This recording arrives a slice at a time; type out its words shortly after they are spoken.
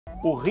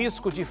O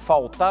risco de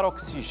faltar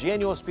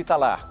oxigênio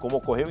hospitalar, como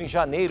ocorreu em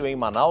janeiro em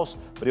Manaus,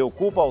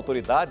 preocupa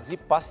autoridades e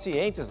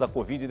pacientes da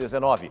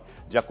Covid-19.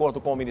 De acordo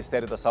com o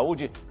Ministério da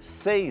Saúde,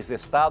 6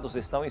 estados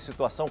estão em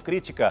situação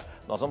crítica.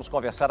 Nós vamos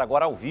conversar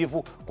agora ao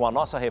vivo com a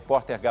nossa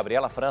repórter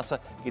Gabriela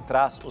França, que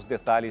traz os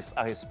detalhes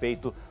a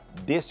respeito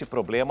deste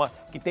problema,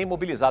 que tem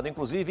mobilizado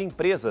inclusive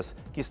empresas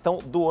que estão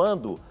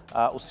doando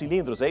os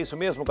cilindros. É isso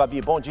mesmo, Gabi?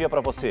 Bom dia para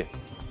você.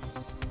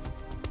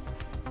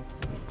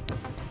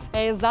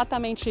 É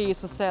exatamente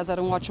isso, César.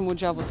 Um ótimo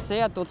dia a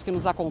você, a todos que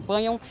nos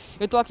acompanham.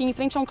 Eu estou aqui em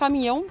frente a um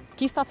caminhão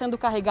que está sendo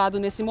carregado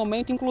nesse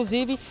momento,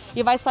 inclusive,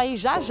 e vai sair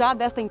já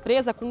desta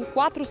empresa com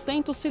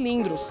 400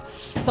 cilindros.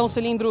 São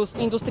cilindros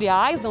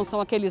industriais, não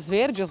são aqueles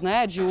verdes,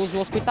 né, de uso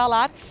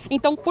hospitalar.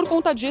 Então, por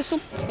conta disso,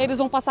 eles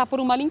vão passar por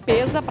uma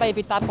limpeza para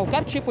evitar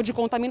qualquer tipo de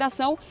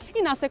contaminação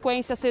e, na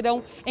sequência,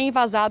 serão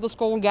envasados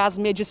com o gás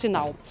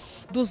medicinal.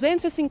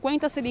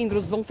 250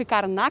 cilindros vão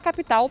ficar na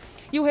capital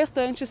e o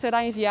restante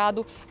será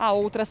enviado a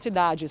outras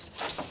cidades.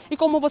 E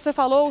como você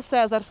falou,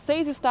 César,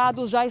 6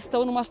 estados já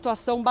estão numa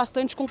situação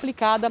bastante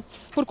complicada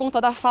por conta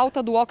da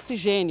falta do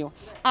oxigênio.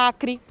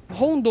 Acre,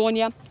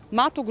 Rondônia,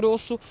 Mato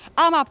Grosso,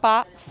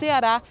 Amapá,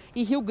 Ceará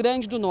e Rio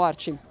Grande do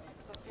Norte.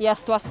 E a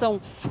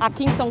situação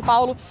aqui em São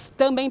Paulo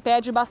também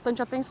pede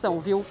bastante atenção,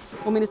 viu?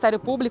 O Ministério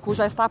Público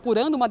já está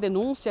apurando uma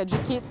denúncia de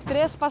que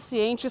 3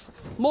 pacientes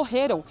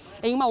morreram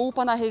em uma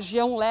UPA na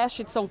região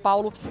leste de São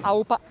Paulo, a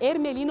UPA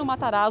Hermelino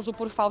Matarazzo,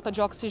 por falta de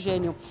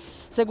oxigênio.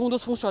 Segundo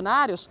os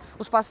funcionários,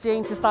 os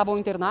pacientes estavam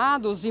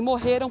internados e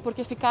morreram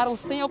porque ficaram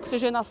sem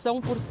oxigenação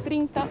por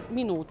 30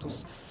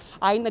 minutos.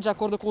 Ainda de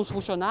acordo com os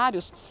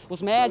funcionários,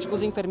 os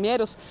médicos e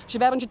enfermeiros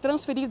tiveram de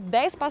transferir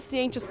 10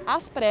 pacientes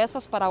às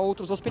pressas para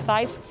outros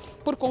hospitais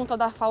por conta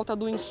da falta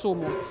do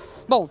insumo.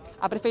 Bom,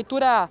 a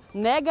prefeitura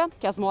nega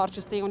que as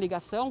mortes tenham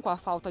ligação com a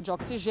falta de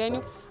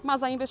oxigênio,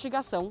 mas a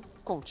investigação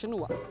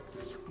continua.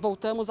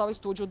 Voltamos ao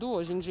estúdio do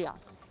Hoje em Dia.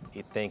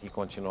 E tem que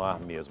continuar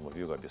mesmo,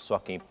 viu, Gabi? Só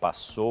quem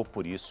passou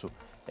por isso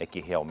é que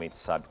realmente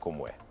sabe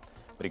como é.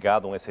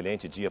 Obrigado, um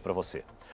excelente dia para você.